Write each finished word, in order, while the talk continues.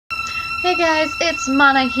Hey guys, it's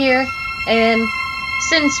Mana here, and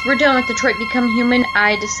since we're done with Detroit Become Human,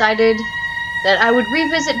 I decided that I would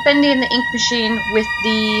revisit Bendy and the Ink Machine with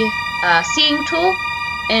the seeing tool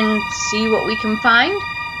and see what we can find.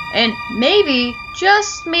 And maybe,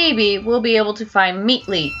 just maybe, we'll be able to find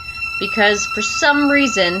Meatly, because for some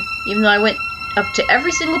reason, even though I went up to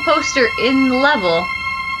every single poster in the level,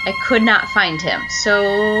 I could not find him. So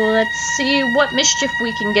let's see what mischief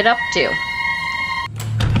we can get up to.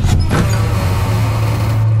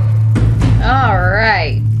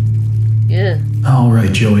 Alright.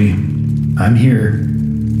 Alright, Joey. I'm here.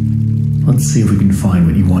 Let's see if we can find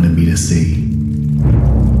what you wanted me to see.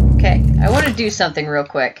 Okay, I want to do something real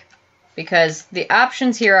quick, because the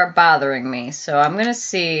options here are bothering me, so I'm gonna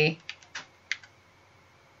see...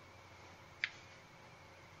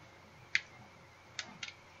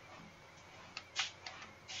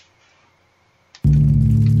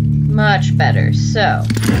 Much better, so...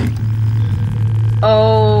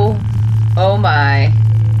 Oh my.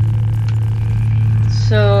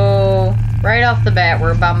 So, right off the bat,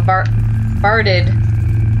 we're bombarded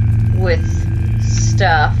with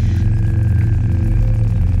stuff.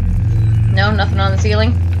 No, nothing on the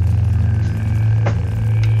ceiling?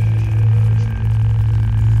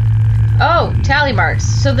 Oh, tally marks.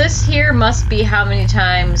 So this here must be how many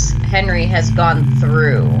times Henry has gone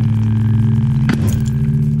through.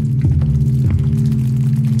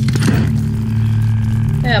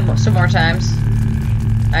 Yeah, some more times.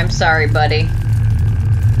 I'm sorry, buddy.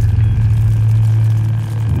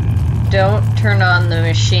 Don't turn on the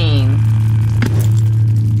machine.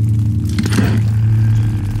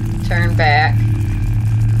 Turn back.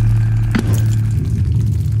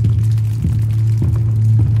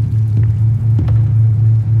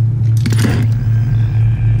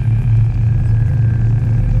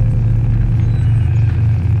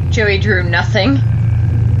 Joey drew nothing.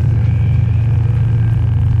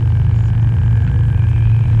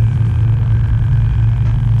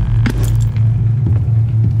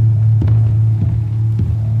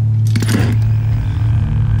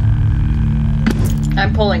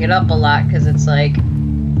 I'm pulling it up a lot because it's like,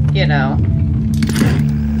 you know,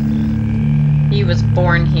 he was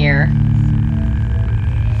born here.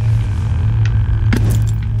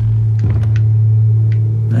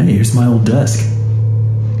 Hey, here's my old desk.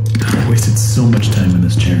 I wasted so much time in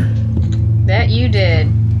this chair. That you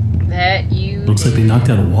did. That you Looks like they knocked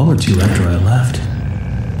out a wall or two after I left.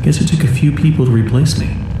 Guess it took a few people to replace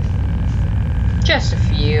me. Just a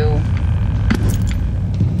few.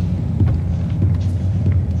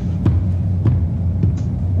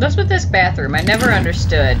 What's with this bathroom? I never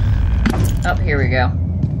understood. Oh, here we go.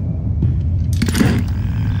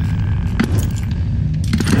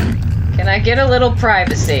 Can I get a little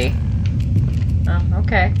privacy? Oh,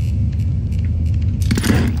 okay.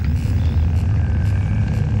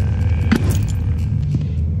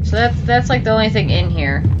 So that's like the only thing in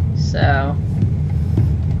here. So,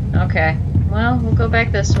 okay. Well, we'll go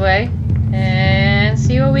back this way and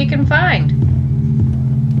see what we can find.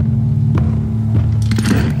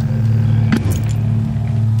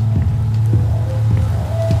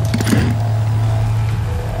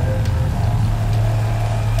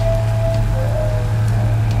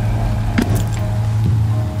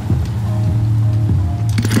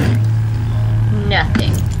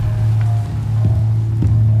 Nothing.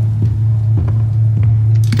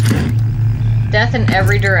 Death in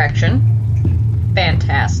every direction.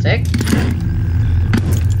 Fantastic.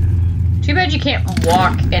 Too bad you can't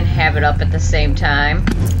walk and have it up at the same time.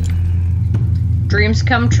 Dreams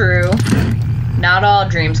come true. Not all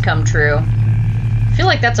dreams come true. I feel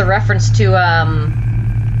like that's a reference to,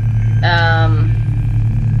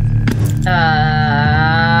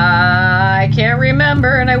 I can't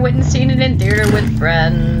remember, and I went and seen it in theater with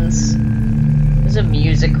friends. It was a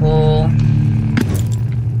musical.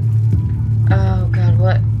 Oh god,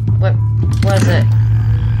 what was it?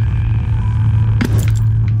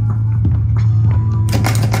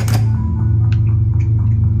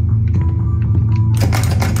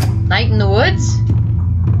 Night in the Woods?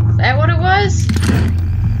 Is that what it was?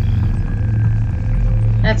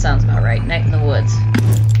 That sounds about right. Night in the Woods.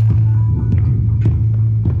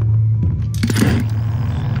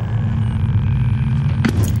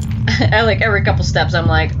 I like every couple steps I'm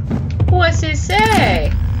like, what's it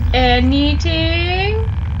say? Anything?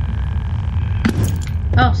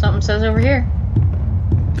 Oh, something says over here.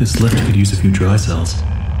 This lift could use a few dry cells.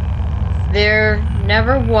 There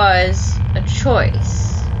never was a choice.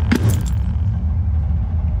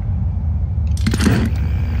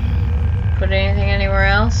 Put anything anywhere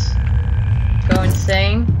else? Go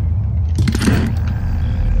insane?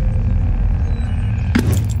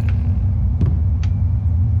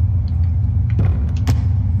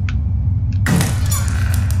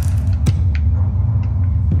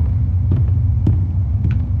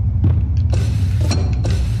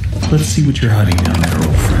 Let's see what you're hiding down there,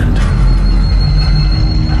 old friend.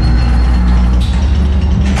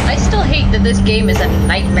 I still hate that this game is a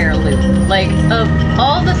nightmare loop. Like, of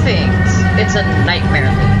all the things, it's a nightmare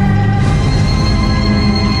loop.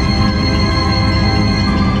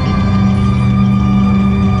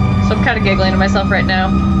 So I'm kind of giggling to myself right now,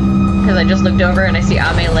 because I just looked over and I see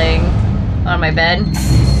Ame laying on my bed.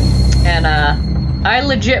 And, I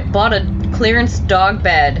legit bought a clearance dog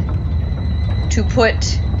bed to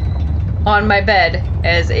put on my bed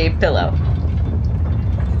as a pillow.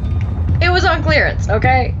 It was on clearance,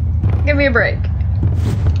 okay? Give me a break.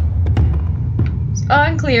 It's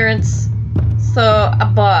on clearance, so I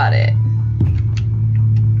bought it.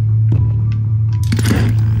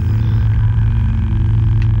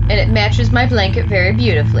 And it matches my blanket very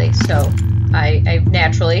beautifully, so I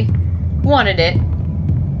naturally wanted it.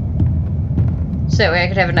 So that way I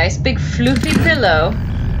could have a nice big floofy pillow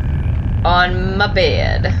on my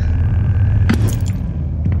bed.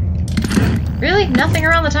 Really? Nothing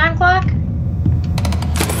around the time clock?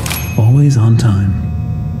 Always on time.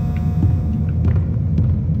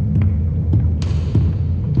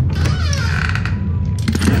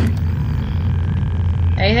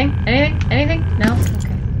 Anything? Anything? Anything? No?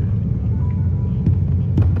 Okay.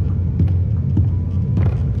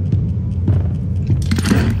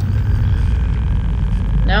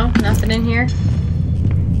 No? Nothing in here?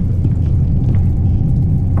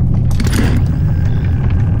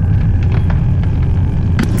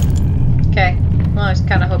 Okay. Well, I was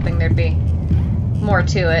kind of hoping there'd be more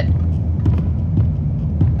to it.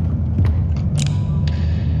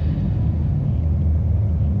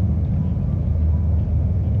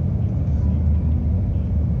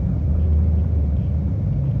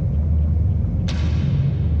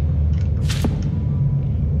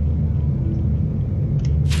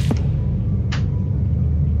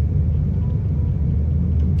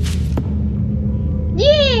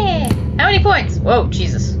 Points! Whoa,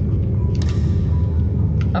 Jesus.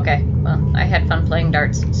 Okay, well, I had fun playing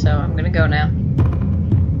darts, so I'm gonna go now.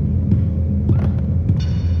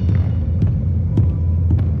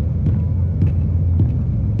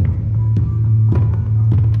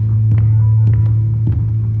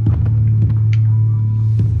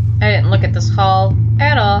 I didn't look at this hall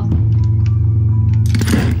at all.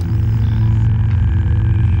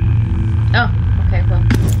 Oh, okay, well,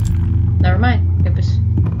 never mind. It was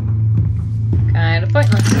kind of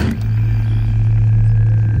pointless.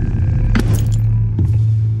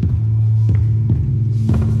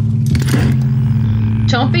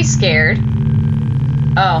 Don't be scared.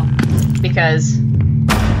 Oh, because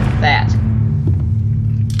that.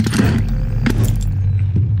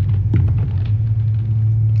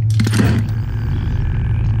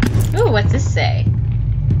 Ooh, what's this say?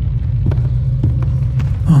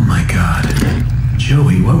 Oh my God.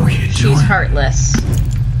 Joey, what were you doing? She's heartless.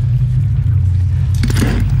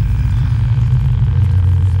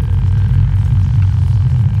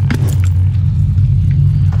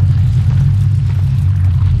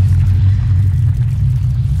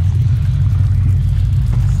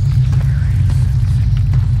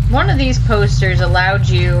 One of these posters allowed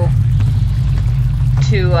you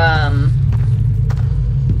to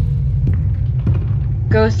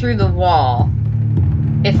go through the wall,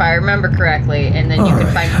 if I remember correctly, and then you could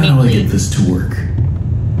find how do I get this to work?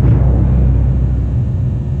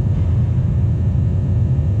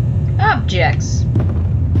 Objects.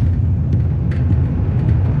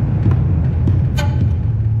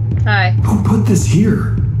 Hi. Who put this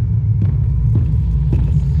here?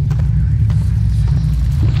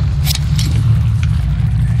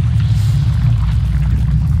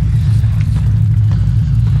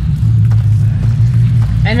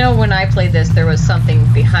 I know when I played this, there was something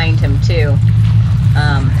behind him, too.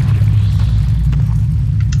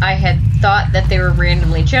 I had thought that they were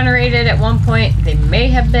randomly generated at one point. They may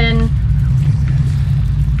have been.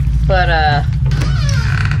 But,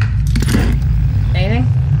 anything?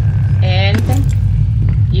 Anything?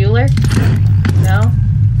 Euler? No?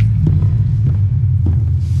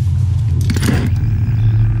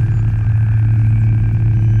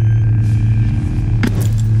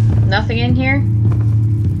 Nothing in here?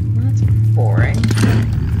 Boring.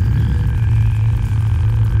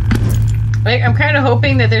 Like, I'm kind of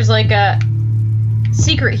hoping that there's like a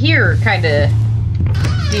secret here kind of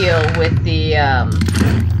deal with the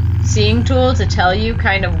seeing tool to tell you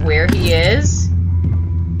kind of where he is,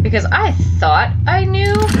 because I thought I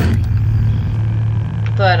knew,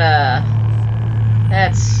 but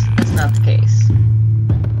that's not the case.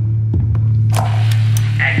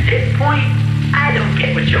 At this point, I don't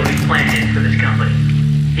get what Joey's plan is for this company.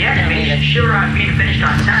 The animation sure aren't being finished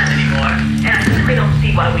on time anymore, and I really don't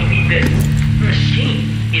see why we need this machine.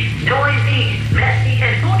 It's noisy, it's messy,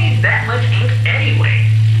 and who needs that much ink anyway?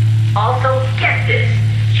 Also, get this.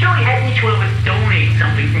 Joey had each one of us donate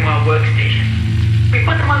something from our workstation. We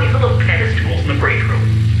put them on these little pedestals in the break room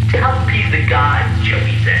to help appease the gods,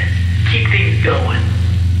 Joey says. Keep things going.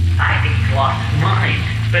 I think he's lost his mind,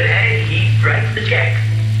 but hey, he writes the checks.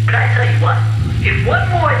 But I tell you what, if one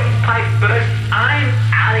more of these pipes burst, I'm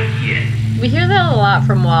out of here. We hear that a lot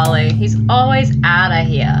from Wally. He's always out of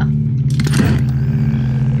here.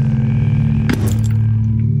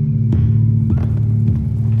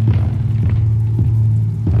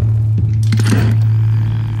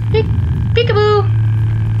 Peekaboo!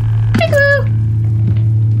 Peekaboo!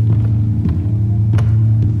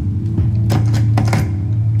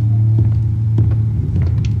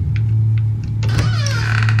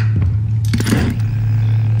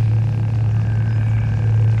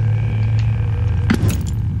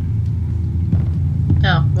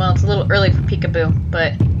 Oh, well, it's a little early for peekaboo,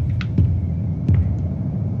 but...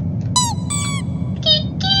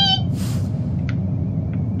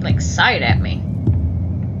 like, sighed at me.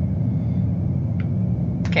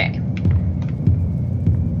 Okay.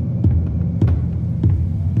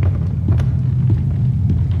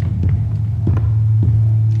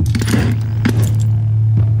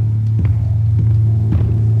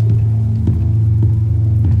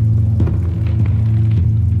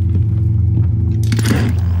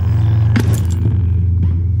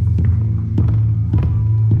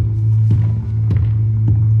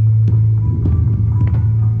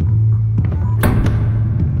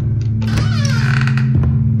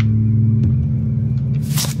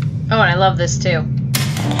 Oh, and I love this too.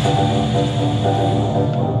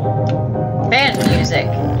 Band music.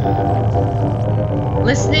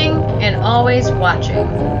 Listening and always watching.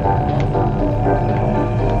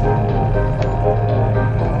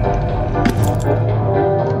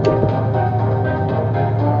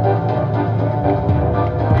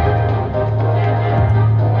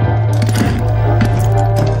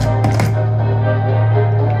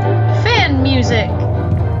 Fan music.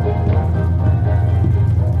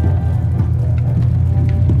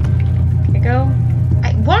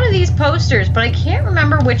 One of these posters, but I can't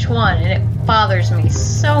remember which one, and it bothers me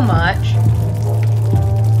so much.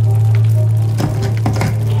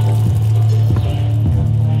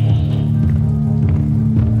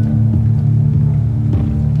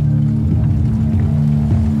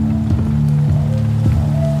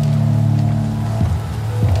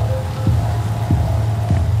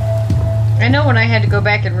 I know when I had to go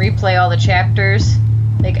back and replay all the chapters,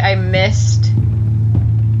 like, I missed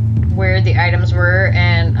where the items were,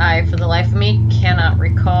 and I, for the life of me, cannot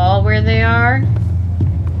recall where they are.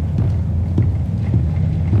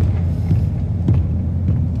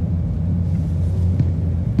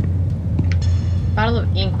 Bottle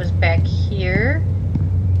of ink was back here.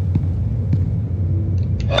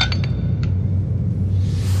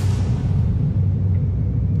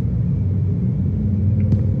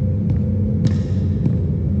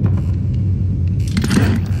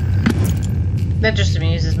 That just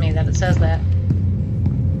amuses me that it says that.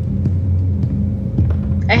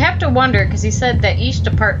 I have to wonder, because he said that each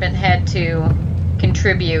department had to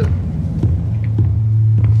contribute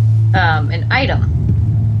an item.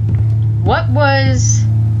 What was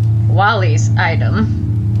Wally's item?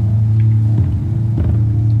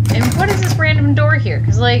 And what is this random door here?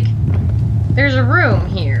 Because, like, there's a room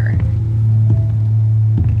here.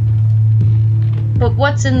 But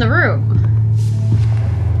what's in the room?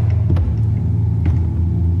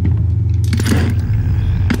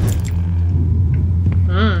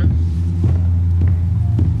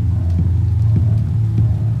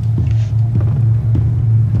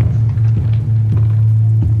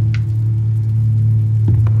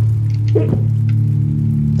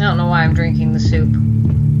 I don't know why I'm drinking the soup.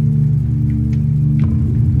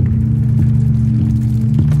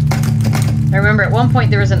 I remember at one point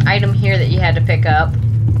there was an item here that you had to pick up.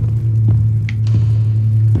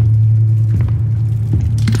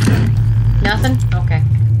 Nothing? Okay.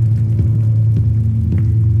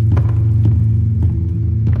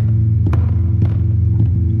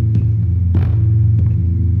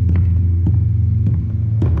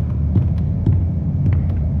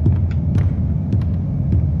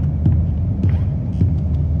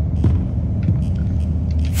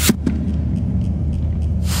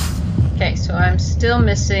 So I'm still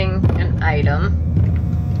missing an item.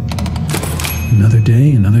 Another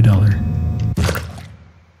day, another dollar.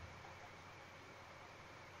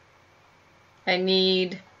 I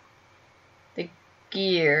need the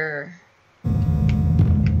gear.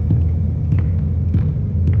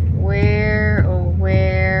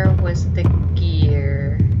 Where was the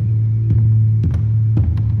gear?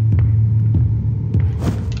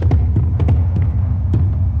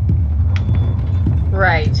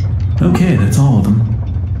 Right. Okay, that's all of them.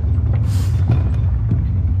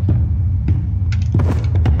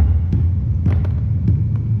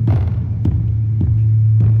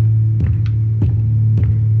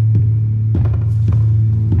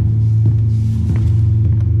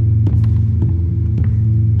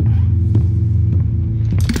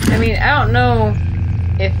 I don't know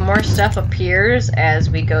if more stuff appears as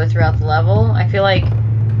we go throughout the level. I feel like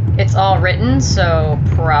it's all written, so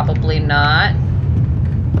probably not.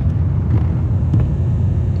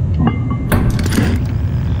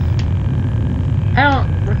 I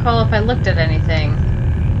don't recall if I looked at anything.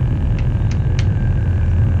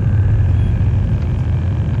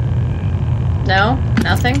 No?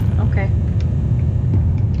 Nothing? Okay.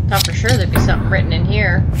 Thought for sure there'd be something written in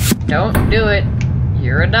here. Don't do it.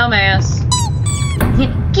 You're a dumbass.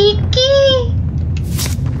 Kiki!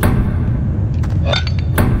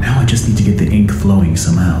 Now I just need to get the ink flowing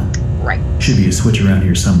somehow. Right. Should be a switch around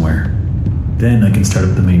here somewhere. Then I can start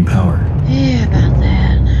up the main power. Yeah, about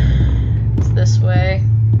that. It's this way.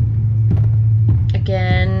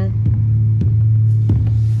 Again.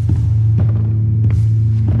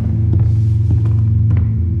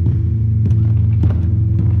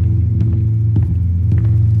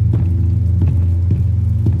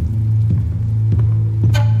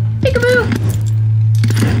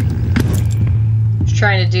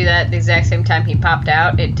 Trying to do that at the exact same time he popped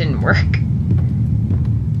out. It didn't work.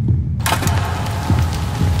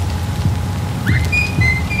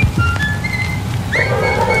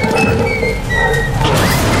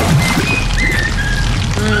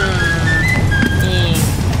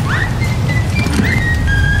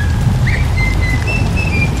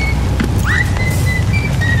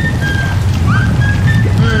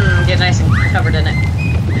 Get nice and covered in it.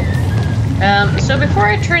 So before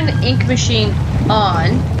I turn the ink machine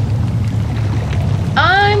on,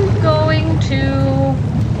 I'm going to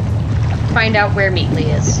find out where Meatly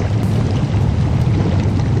is.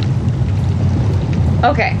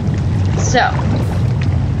 Okay, so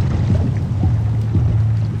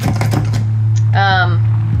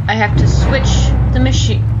I have to switch the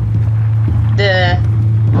machine.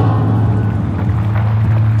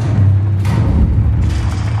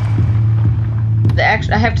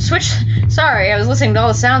 I have to switch. Sorry, I was listening to all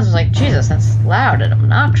the sounds. I was like, Jesus, that's loud and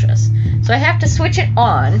obnoxious. So I have to switch it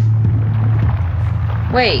on.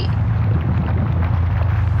 Wait.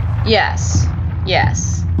 Yes.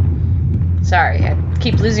 Yes. Sorry, I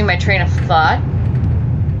keep losing my train of thought.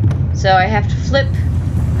 So I have to flip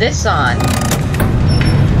this on.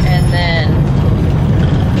 And then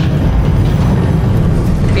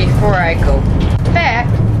before I go back,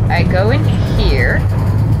 I go in here.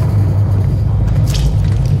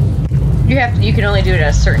 You can only do it at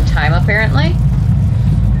a certain time, apparently.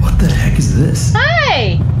 What the heck is this?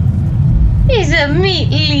 Hi! It's a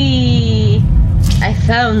Meatly! I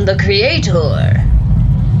found the creator.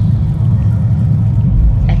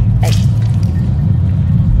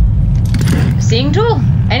 Seeing tool?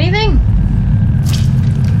 Anything?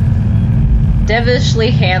 Devilishly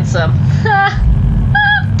handsome.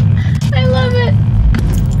 I love it.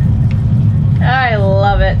 I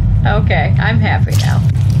love it. Okay, I'm happy now.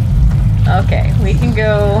 Okay, we can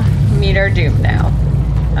go meet our doom now.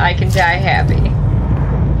 I can die happy.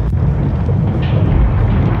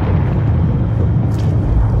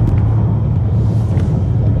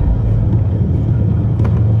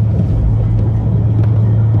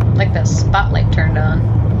 Like that spotlight turned on.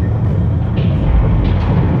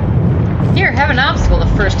 Here, have an obstacle the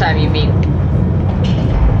first time you meet.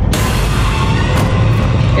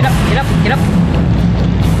 Get up, get up, get up.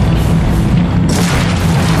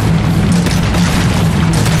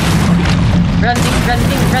 Running,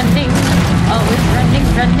 running, running, always running,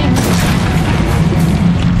 running.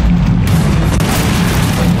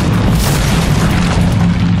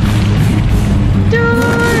 Dude,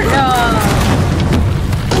 oh.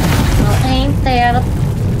 Well, ain't that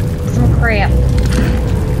some crap?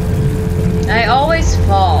 I always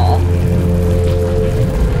fall.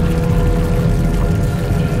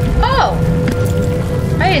 Oh!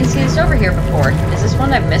 I didn't see this over here before. Is this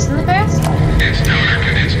one I've missed in the past? It's dark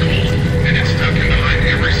and it's cold, and it's stuck in behind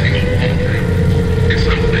every single wall. In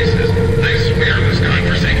some places, I swear this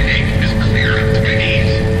godforsaken ink is clear up to my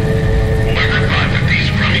knees. Whoever thought that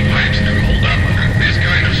these crummy pipes could hold up under this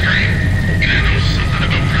kind of strain? And I know something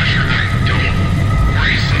about pressure I don't, or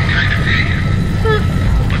he's some kind of idiot.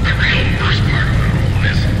 But the real worst part of it all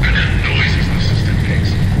is the noises the system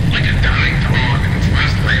makes, like a dying dog in its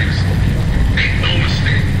last legs.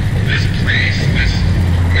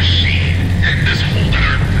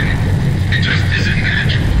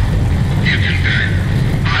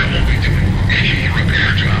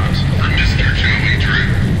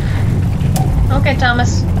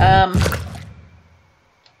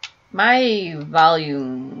 my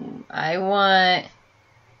volume, I want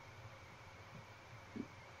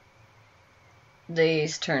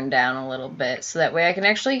these turned down a little bit so that way I can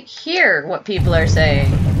actually hear what people are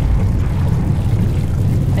saying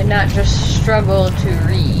and not just struggle to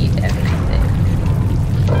read everything.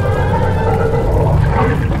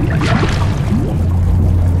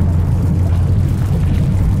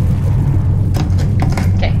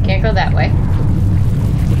 Okay, can't go that way.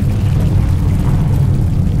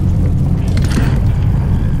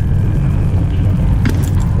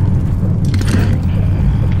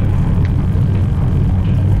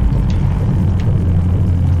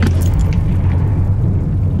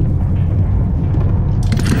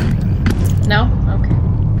 No? Okay.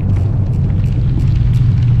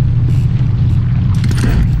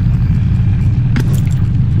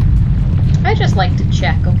 I just like to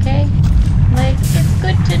check, okay? Like, it's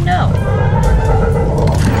good to know.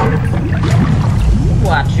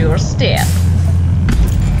 Watch your step.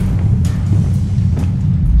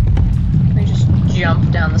 Let me just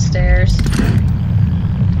jump down the stairs.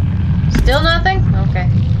 Still nothing? Okay.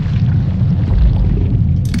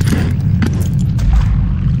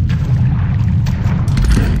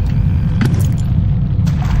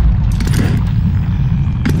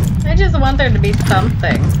 I just want there to be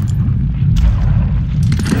something.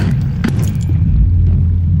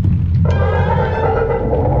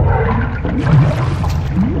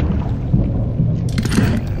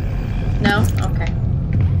 No? Okay.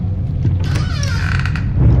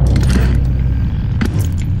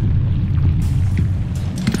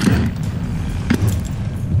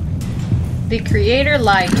 The creator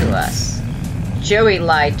lied to us. Joey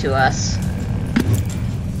lied to us.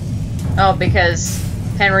 Oh, because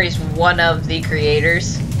Henry's one of the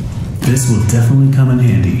creators. This will definitely come in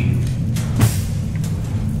handy.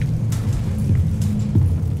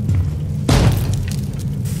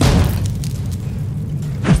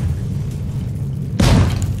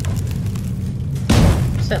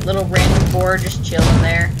 Just that little random board just chilling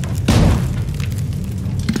there.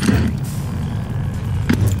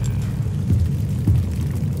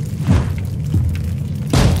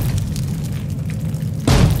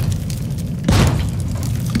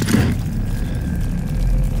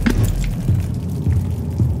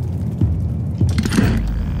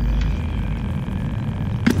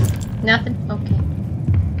 Nothing? Okay.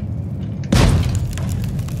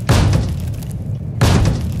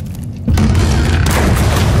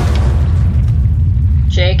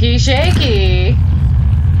 Shaky, shaky!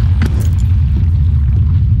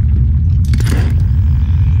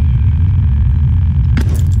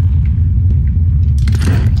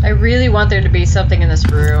 I really want there to be something in this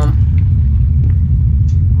room.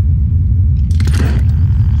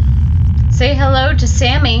 Say hello to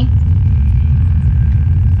Sammy.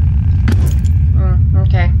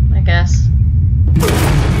 Okay, I guess.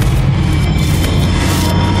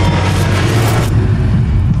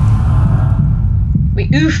 We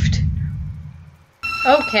oofed.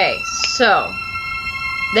 Okay, so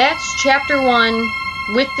that's chapter 1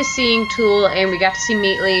 with the seeing tool, and we got to see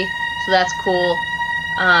Meatley, so that's cool.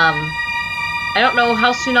 I don't know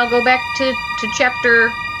how soon I'll go back to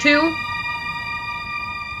chapter 2.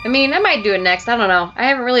 I mean, I might do it next, I don't know. I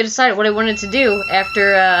haven't really decided what I wanted to do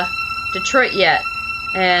after Detroit yet.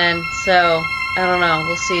 And so, I don't know,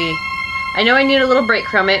 we'll see. I know I need a little break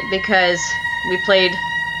from it because we played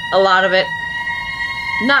a lot of it.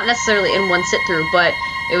 Not necessarily in one sit-through, but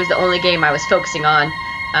it was the only game I was focusing on.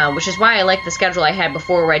 Which is why I like the schedule I had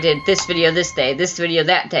before where I did this video this day, this video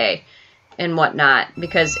that day, and whatnot.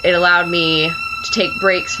 Because it allowed me to take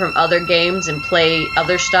breaks from other games and play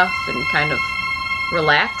other stuff and kind of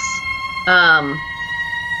relax.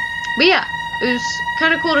 But yeah. It was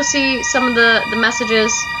kind of cool to see some of the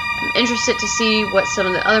messages. I'm interested to see what some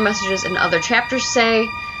of the other messages in other chapters say.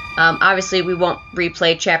 Obviously, we won't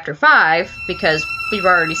replay Chapter 5 because we've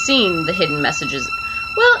already seen the hidden messages.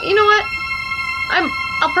 Well, you know what?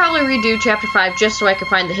 I'll probably redo Chapter 5 just so I can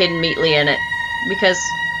find the hidden Meatley in it. Because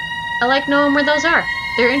I like knowing where those are.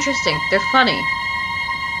 They're interesting. They're funny.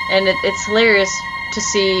 And it's hilarious to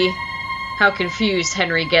see how confused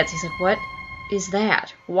Henry gets. He's like, what is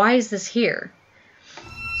that? Why is this here?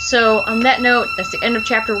 So, on that note, that's the end of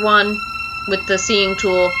Chapter 1 with the seeing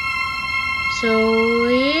tool. So,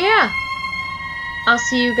 yeah. I'll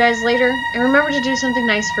see you guys later. And remember to do something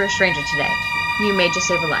nice for a stranger today. You may just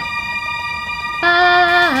save a life.